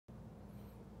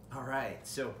All right,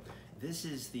 so this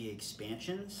is the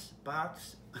expansions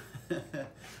box.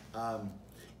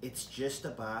 It's just a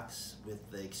box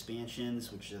with the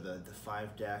expansions, which are the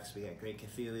 5 decks. We got Great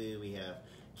Cthulhu, we have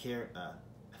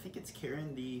I think it's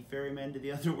Karen the Ferryman to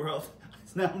the Otherworld.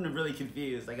 Now I'm really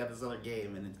confused. I got this other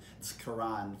game and it's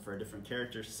Karan for a different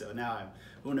character, so now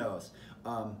who knows.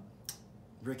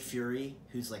 Rick Fury,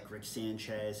 who's like Rick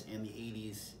Sanchez, and the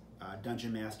 80s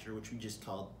Dungeon Master, which we just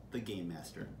called the Game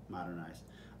Master, modernized.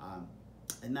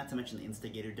 And not to mention the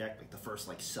Instigator deck, like the first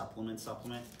like supplement,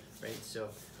 right? So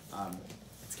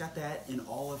it's got that in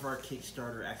all of our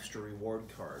Kickstarter extra reward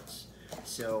cards.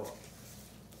 So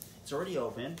it's already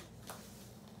open.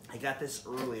 I got this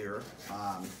earlier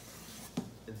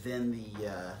than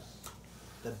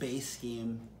the base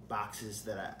game boxes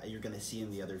that you're gonna see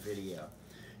in the other video.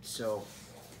 So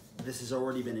this has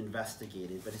already been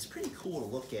investigated, but it's pretty cool to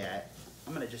look at.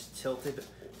 I'm gonna just tilt it, but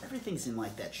everything's in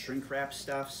like that shrink wrap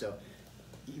stuff, so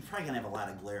you're probably gonna have a lot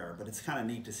of glare, but it's kind of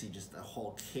neat to see just a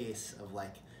whole case of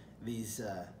like these,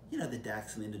 you know, the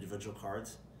decks and the individual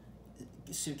cards.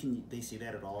 Sue, can they see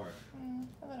that at all? Or?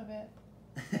 A little bit.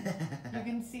 You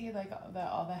can see like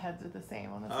all the heads are the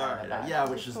same on the side of the back. Yeah,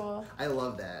 which is cool. I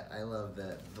love that. I love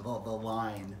the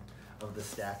line of the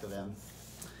stack of them.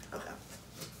 Okay.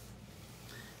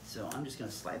 So I'm just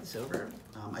gonna slide this over.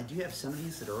 I do have some of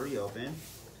these that are already open.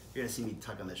 You're gonna see me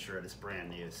tug on this shirt. It's brand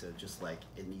new, so just like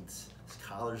it needs its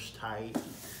collars tight.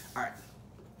 All right.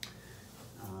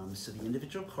 So the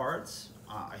individual cards,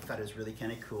 I thought it was really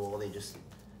kind of cool.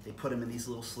 They put them in these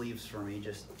little sleeves for me,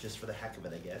 just for the heck of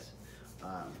it, I guess. So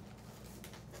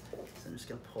I'm just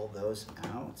gonna pull those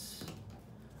out.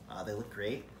 They look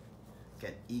great.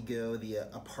 Got Ego, the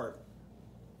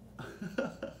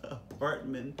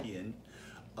Apartmentian.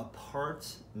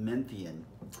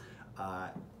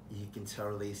 You can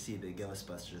totally see the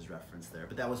Ghostbusters reference there,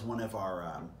 but that was one of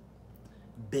our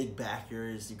big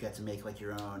backers. You got to make like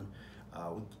your own.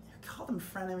 We call them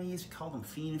frenemies, we call them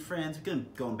fiend friends. We're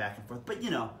going back and forth, but you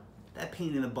know, that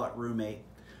pain in the butt roommate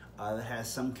that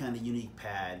has some kind of unique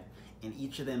pad, and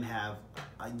each of them have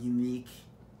a unique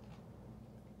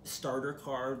starter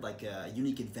card, like a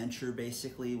unique adventure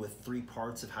basically, with 3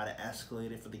 parts of how to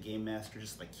escalate it for the Game Master,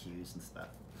 just like cues and stuff.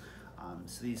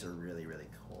 So these are really, really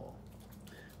cool.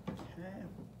 Okay.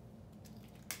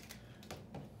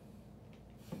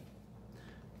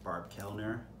 Barb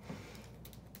Kellner,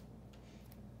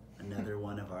 another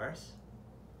one of ours.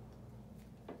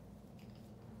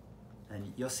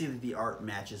 And you'll see that the art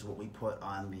matches what we put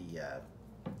on the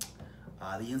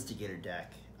Instigator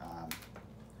deck.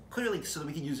 Clearly, so that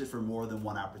we can use it for more than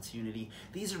one opportunity.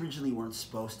 These originally weren't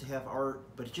supposed to have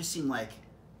art, but it just seemed like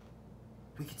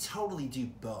we could totally do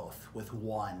both with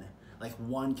one. Like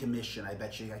one commission, I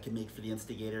bet you I could make for the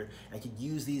Instigator. I could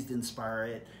use these to inspire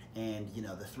it, and you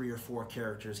know, the 3 or 4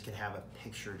 characters could have a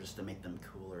picture just to make them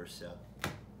cooler. So,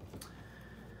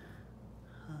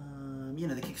 you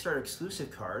know, the Kickstarter exclusive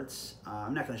cards.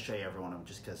 I'm not going to show you every one of them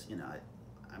just because, you know,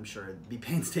 I'm sure it'd be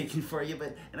painstaking for you,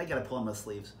 and I got to pull on my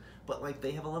sleeves. But like,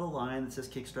 they have a little line that says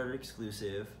Kickstarter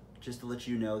exclusive, just to let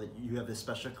you know that you have this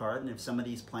special card, and if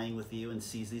somebody's playing with you and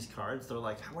sees these cards, they're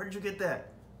like, where did you get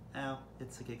that? Oh,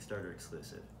 it's a Kickstarter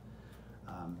exclusive.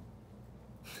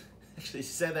 Actually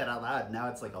said that out loud. Now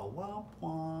it's like a wah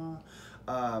wah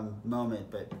moment,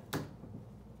 but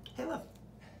hey, look,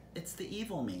 it's the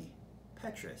evil me,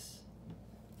 Petrus.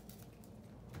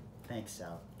 Thanks,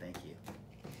 Sal. Thank you.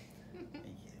 Thank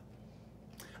you.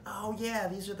 Oh yeah,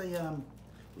 these are the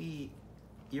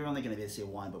you're only going to be able to see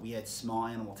one, but we had small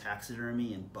animal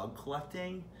taxidermy and bug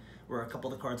collecting, were a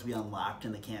couple of the cards we unlocked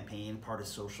in the campaign, part of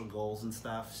social goals and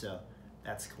stuff, so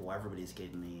that's cool. Everybody's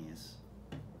getting these.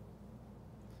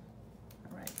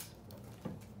 All right.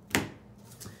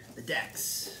 The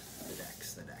decks.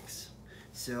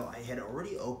 So I had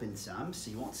already opened some,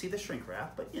 so you won't see the shrink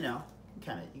wrap, but you know, you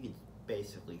can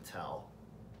basically tell.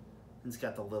 And it's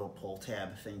got the little pull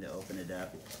tab thing to open it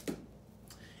up.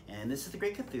 And this is the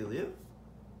Great Cthulhu.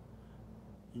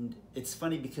 And it's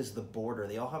funny because the border,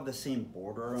 they all have the same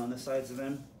border on the sides of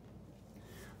them.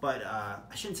 But I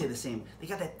shouldn't say the same. They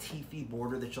got that teephy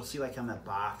border that you'll see like on the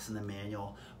box and the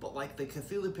manual. But like the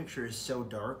Cthulhu picture is so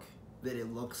dark that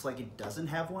it looks like it doesn't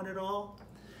have one at all.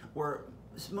 Where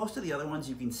most of the other ones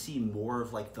you can see more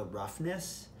of like the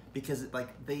roughness, because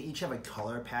like they each have a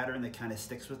color pattern that kind of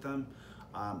sticks with them.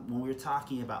 When we were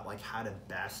talking about like how to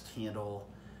best handle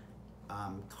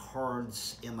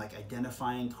cards and like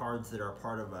identifying cards that are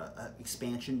part of a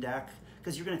expansion deck,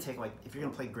 because you're going to take, like, if you're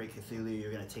going to play Great Cthulhu,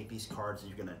 you're going to take these cards and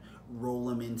you're going to roll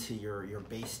them into your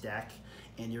base deck,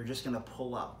 and you're just going to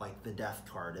pull up like the death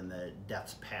card and the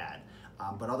death's pad,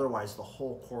 but otherwise the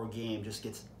whole core game just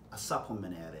gets a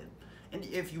supplement added. And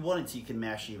if you wanted to, you can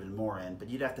mash even more in, but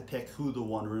you'd have to pick who the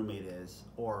one roommate is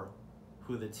or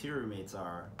who the two roommates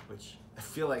are, which I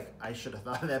feel like I should have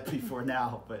thought of that before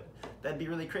now, but that'd be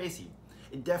really crazy.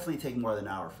 It'd definitely take more than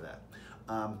an hour for that.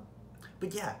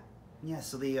 But yeah,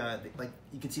 so like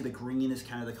you can see the green is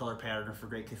kind of the color pattern for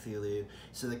Great Cthulhu.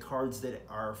 So the cards that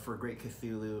are for Great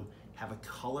Cthulhu have a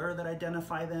color that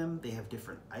identify them. They have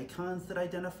different icons that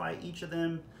identify each of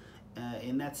them.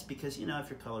 And that's because, you know, if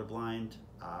you're colorblind,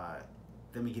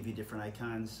 then we give you different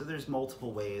icons. So there's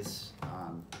multiple ways.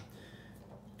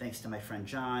 Thanks to my friend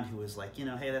John, who was like, you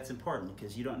know, hey, that's important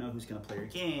because you don't know who's going to play your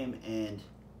game, and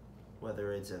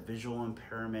whether it's a visual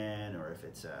impairment or if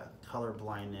it's a color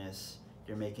blindness,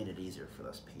 you're making it easier for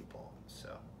those people.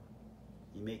 So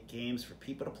you make games for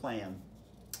people to play them.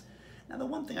 Now, the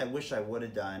one thing I wish I would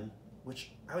have done, which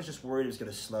I was just worried it was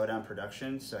going to slow down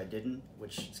production, so I didn't,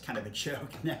 which is kind of a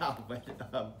joke now, but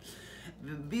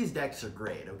these decks are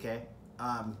great, okay?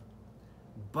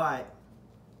 But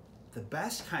the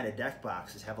best kind of deck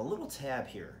boxes have a little tab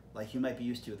here, like you might be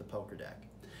used to with a poker deck.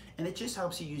 And it just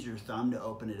helps you use your thumb to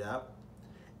open it up.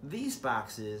 These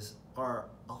boxes are,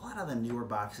 a lot of the newer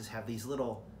boxes have these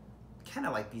little, kind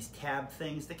of like these tab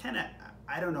things. They kind of,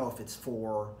 I don't know if it's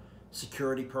for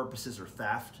security purposes or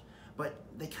theft, but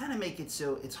they kind of make it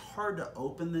so it's hard to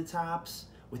open the tops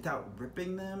without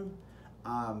ripping them.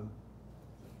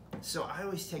 So I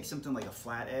always take something like a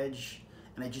flat edge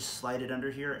and I just slide it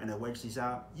under here and I wedge these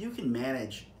out. You can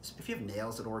manage, if you have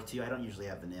nails that'll work too. I don't usually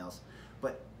have the nails,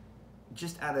 but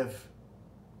just out of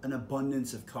an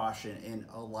abundance of caution and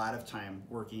a lot of time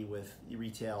working with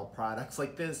retail products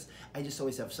like this, I just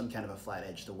always have some kind of a flat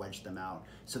edge to wedge them out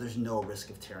so there's no risk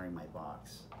of tearing my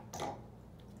box.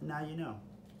 Now you know.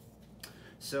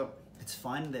 So it's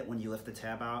fun that when you lift the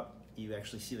tab out, you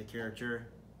actually see the character.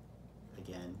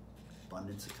 Again,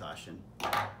 abundance of caution.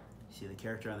 See the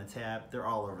character on the tab? They're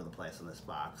all over the place on this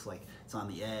box. Like, it's on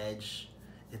the edge,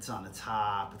 it's on the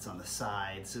top, it's on the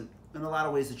sides. So in a lot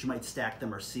of ways that you might stack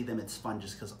them or see them, it's fun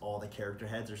just because all the character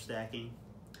heads are stacking.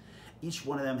 Each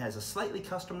one of them has a slightly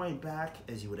customized back,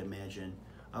 as you would imagine,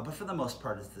 but for the most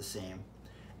part it's the same.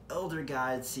 Elder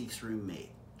God seeks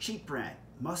roommate. Cheap rent,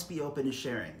 must be open to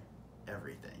sharing.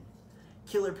 Everything.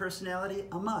 Killer personality,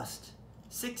 a must.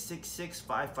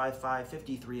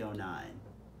 666-555-5309.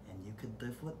 And you could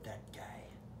live with that guy.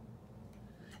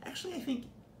 Actually, I think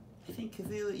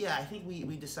Cthulhu, yeah, I think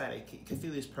we decided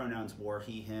Cthulhu's pronouns were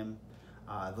he, him.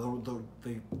 The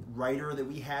writer that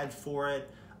we had for it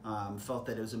felt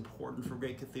that it was important for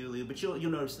Great Cthulhu, but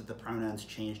you'll notice that the pronouns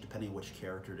change depending on which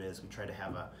character it is. We try to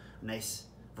have a nice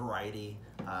variety,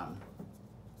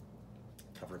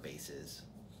 cover bases.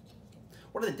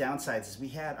 One of the downsides is we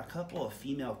had a couple of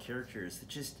female characters that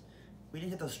just, we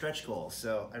didn't hit those stretch goals.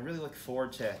 So I really look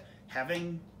forward to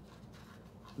having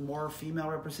more female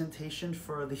representation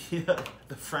for the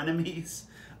frenemies.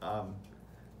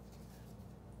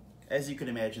 As you can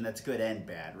imagine, that's good and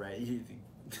bad, right?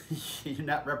 You're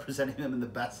not representing them in the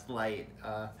best light.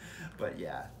 But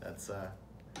yeah, that's, I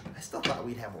still thought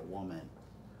we'd have a woman.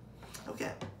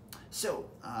 Okay, so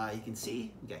you can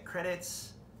see we got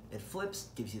credits. It flips,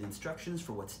 gives you the instructions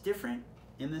for what's different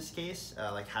in this case,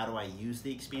 like how do I use the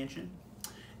expansion.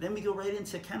 Then we go right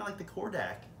into kind of like the core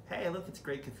deck. Hey, look, it's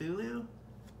Great Cthulhu.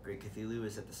 Great Cthulhu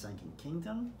is at the Sunken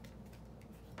Kingdom.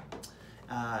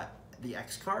 The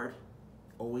X card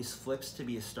always flips to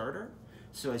be a starter.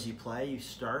 So as you play, you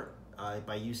start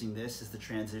by using this as the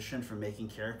transition from making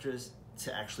characters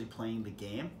to actually playing the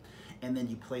game. And then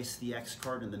you place the X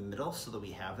card in the middle so that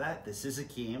we have that. This is a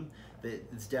game that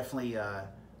is definitely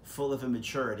full of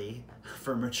immaturity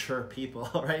for mature people,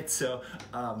 right? So,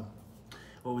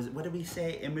 what did we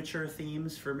say? Immature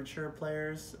themes for mature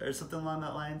players, or something along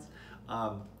that lines.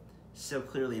 So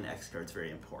clearly, an X card's very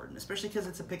important, especially because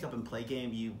it's a pick up and play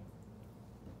game. You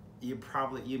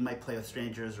might play with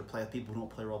strangers or play with people who don't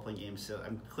play role playing games. So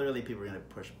clearly, people are going to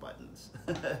push buttons.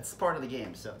 It's part of the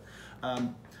game. So,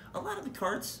 a lot of the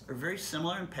cards are very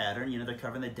similar in pattern. You know, they're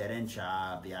covering the dead end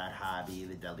job, the odd hobby,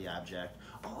 the deadly object,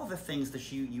 all the things that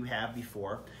you have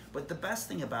before. But the best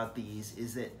thing about these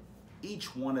is that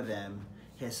each one of them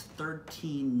has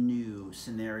 13 new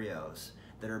scenarios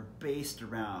that are based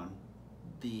around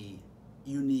the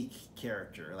unique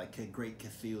character, like a Great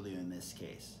Cthulhu in this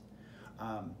case.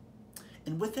 And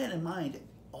with that in mind,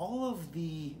 all of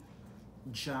the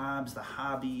jobs, the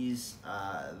hobbies,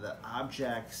 the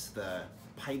objects, the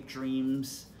pipe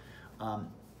dreams,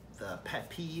 the pet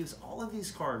peeves, all of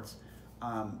these cards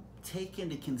take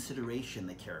into consideration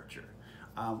the character.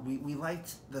 We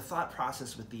liked, the thought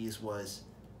process with these was,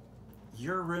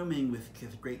 you're rooming with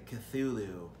Great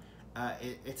Cthulhu.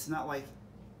 It's not like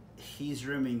he's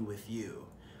rooming with you.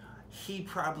 He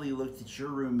probably looked at your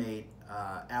roommate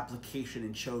application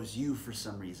and chose you for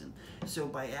some reason. So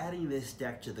by adding this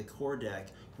deck to the core deck,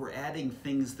 we're adding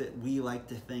things that we like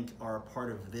to think are a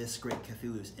part of this Great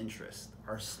Cthulhu's interest,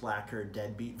 our slacker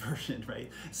deadbeat version, right?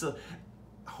 So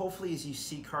hopefully as you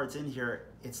see cards in here,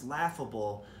 it's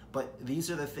laughable, but these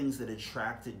are the things that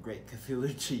attracted Great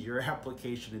Cthulhu to your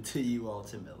application and to you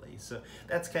ultimately. So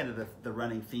that's kind of the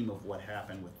running theme of what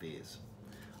happened with these.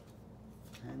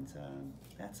 And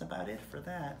that's about it for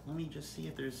that. Let me just see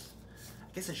if there's,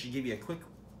 I guess I should give you a quick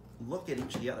look at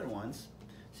each of the other ones.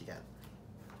 So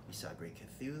we saw Great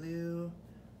Cthulhu,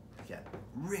 we got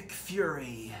Rick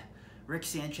Fury. Rick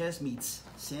Sanchez meets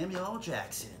Samuel L.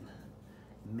 Jackson.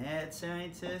 Mad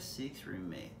scientist seeks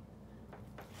roommate.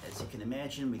 As you can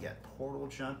imagine, we got portal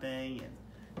jumping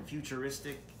and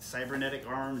futuristic cybernetic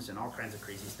arms and all kinds of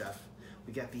crazy stuff.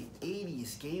 We got the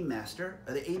 80s game master,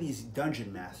 or the 80s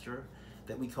dungeon master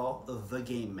that we call the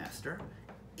Game Master.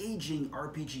 Aging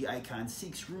RPG icon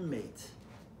seeks roommate.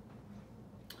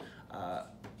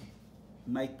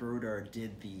 Mike Brodeur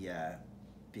did the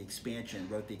expansion,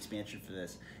 wrote the expansion for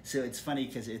this. So it's funny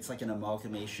because it's like an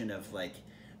amalgamation of like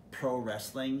pro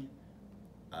wrestling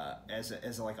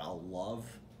as like a love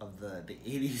of the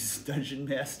 80s dungeon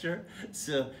master.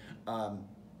 So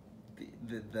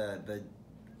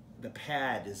the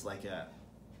pad is like a,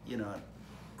 you know,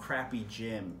 crappy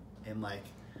gym in like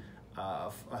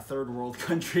a third world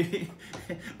country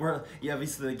where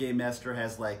obviously the game master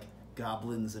has like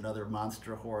goblins and other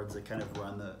monster hordes that kind of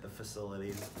run the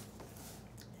facility.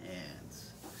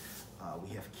 And we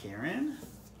have Karen,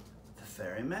 the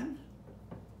ferryman.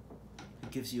 It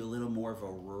gives you a little more of a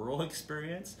rural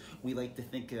experience. We like to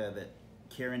think that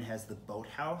Karen has the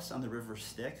boathouse on the River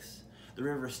Styx. The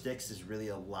River Styx is really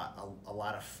a lot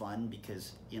of fun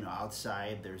because, you know,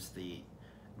 outside there's the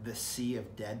sea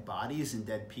of dead bodies and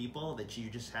dead people that you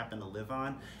just happen to live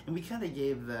on. And we kind of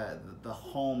gave the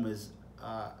home is,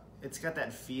 it's got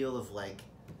that feel of like,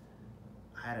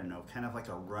 I don't know, kind of like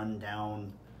a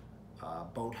rundown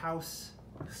boathouse.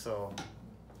 So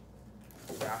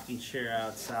rocking chair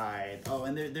outside. Oh,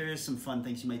 and there is some fun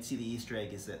things. You might see the Easter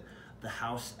egg is that the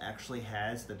house actually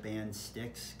has the band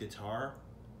Styx guitar.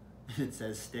 It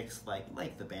says Styx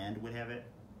like the band would have it.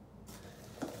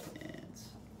 And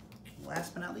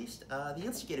last but not least, the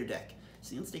Instigator deck.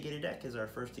 So the Instigator deck is our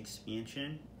first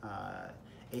expansion.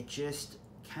 It just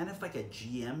kind of like a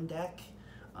GM deck.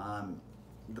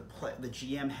 The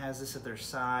GM has this at their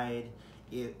side.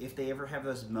 If they ever have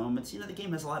those moments, you know, the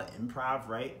game has a lot of improv,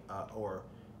 right? Or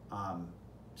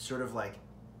sort of like,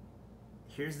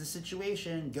 here's the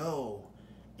situation, go.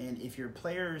 And if your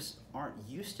players aren't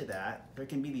used to that, there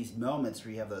can be these moments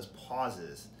where you have those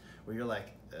pauses where you're like,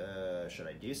 should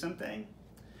I do something?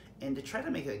 And to try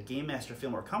to make a game master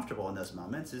feel more comfortable in those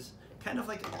moments is kind of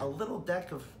like a little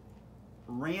deck of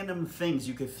random things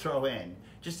you could throw in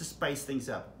just to spice things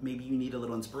up. Maybe you need a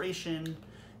little inspiration.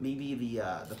 Maybe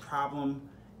the problem,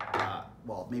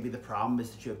 maybe the problem is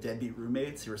that you have deadbeat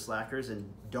roommates who are slackers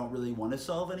and don't really want to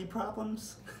solve any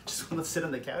problems, just want to sit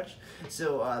on the couch.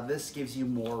 So this gives you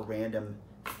more random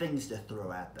things to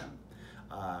throw at them,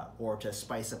 or to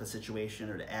spice up a situation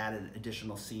or to add an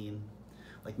additional scene.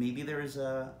 Like maybe there is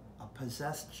a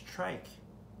possessed trike.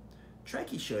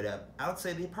 Trikey showed up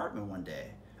outside the apartment one day.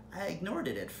 I ignored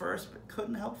it at first, but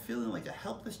couldn't help feeling like a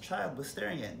helpless child was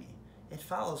staring at me. It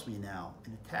follows me now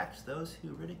and attacks those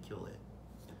who ridicule it.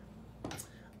 Let's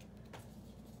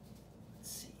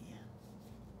see.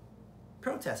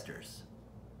 Protesters.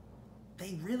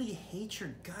 They really hate your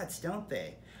guts, don't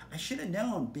they? I should have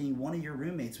known being one of your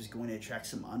roommates was going to attract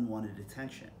some unwanted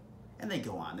attention. And they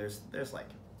go on. There's like,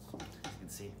 you can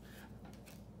see,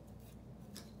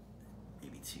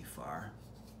 maybe too far.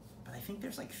 But I think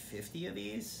there's like 50 of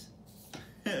these.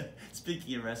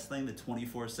 Speaking of wrestling, the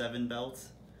 24/7 belts.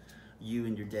 You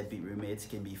and your deadbeat roommates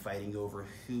can be fighting over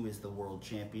who is the world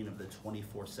champion of the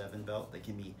 24/7 belt. They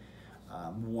can be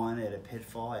won at a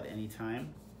pitfall at any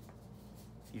time.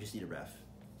 You just need a ref.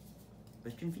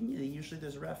 But conveniently, usually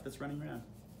there's a ref that's running around.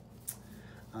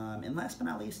 And last but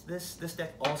not least, this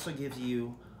deck also gives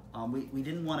you, we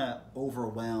didn't want to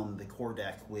overwhelm the core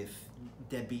deck with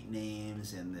deadbeat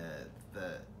names and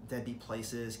the deadbeat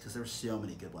places because there's so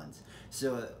many good ones.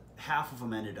 So half of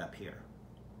them ended up here.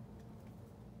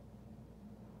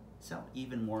 So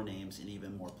even more names and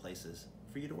even more places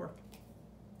for you to work.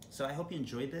 So I hope you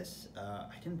enjoyed this.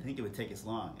 I didn't think it would take as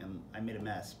long, and I made a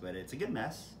mess, but it's a good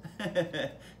mess.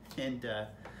 And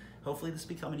hopefully this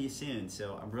will be coming to you soon.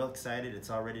 So I'm real excited. It's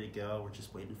all ready to go. We're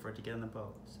just waiting for it to get on the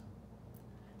boat. So,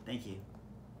 thank you.